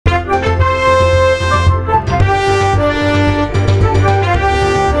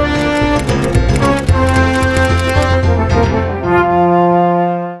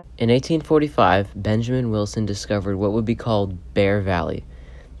In 1845, Benjamin Wilson discovered what would be called Bear Valley.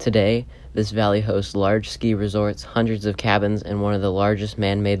 Today, this valley hosts large ski resorts, hundreds of cabins, and one of the largest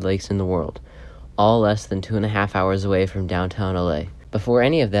man-made lakes in the world, all less than 2.5 hours away from downtown LA. Before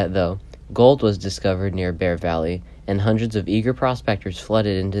any of that, though, gold was discovered near Bear Valley, and hundreds of eager prospectors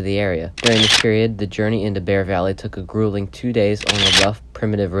flooded into the area. During this period, the journey into Bear Valley took a grueling 2 days on a rough,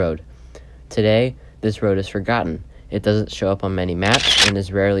 primitive road. Today, this road is forgotten. It doesn't show up on many maps and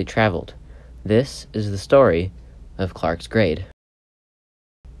is rarely traveled. This is the story of Clark's Grade.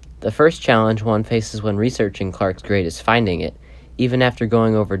 The first challenge one faces when researching Clark's Grade is finding it. Even after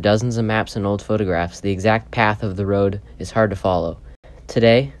going over dozens of maps and old photographs, the exact path of the road is hard to follow.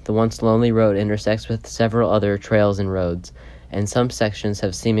 Today, the once lonely road intersects with several other trails and roads, and some sections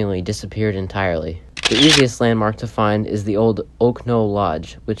have seemingly disappeared entirely. The easiest landmark to find is the old Oak Knoll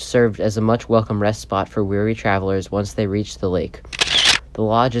Lodge, which served as a much welcome rest spot for weary travelers once they reached the lake. The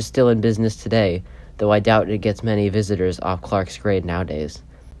lodge is still in business today, though I doubt it gets many visitors off Clark's Grade nowadays.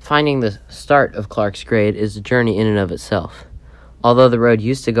 Finding the start of Clark's Grade is a journey in and of itself. Although the road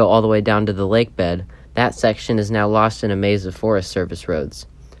used to go all the way down to the lake bed, that section is now lost in a maze of Forest Service roads.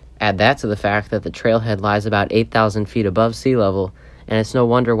 Add that to the fact that the trailhead lies about 8,000 feet above sea level, and it's no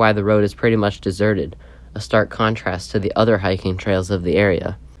wonder why the road is pretty much deserted, a stark contrast to the other hiking trails of the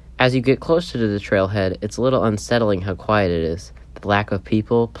area. As you get closer to the trailhead, it's a little unsettling how quiet it is. The lack of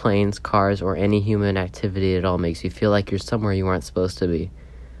people, planes, cars, or any human activity at all makes you feel like you're somewhere you aren't supposed to be.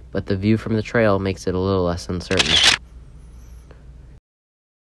 But the view from the trail makes it a little less uncertain.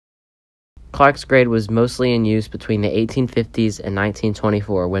 Clark's Grade was mostly in use between the 1850s and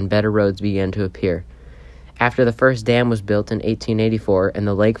 1924 when better roads began to appear. After the first dam was built in 1884 and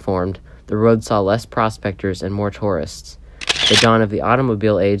the lake formed, the road saw less prospectors and more tourists. The dawn of the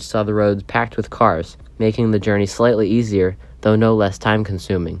automobile age saw the roads packed with cars, making the journey slightly easier, though no less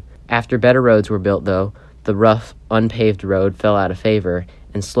time-consuming. After better roads were built, though, the rough, unpaved road fell out of favor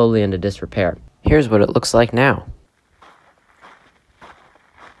and slowly into disrepair. Here's what it looks like now.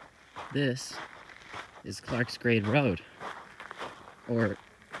 This is Clark's Grade Road, or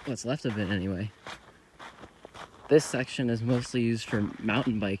what's left of it anyway. This section is mostly used for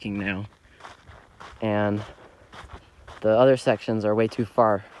mountain biking now, and the other sections are way too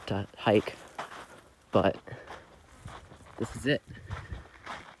far to hike, but this is it.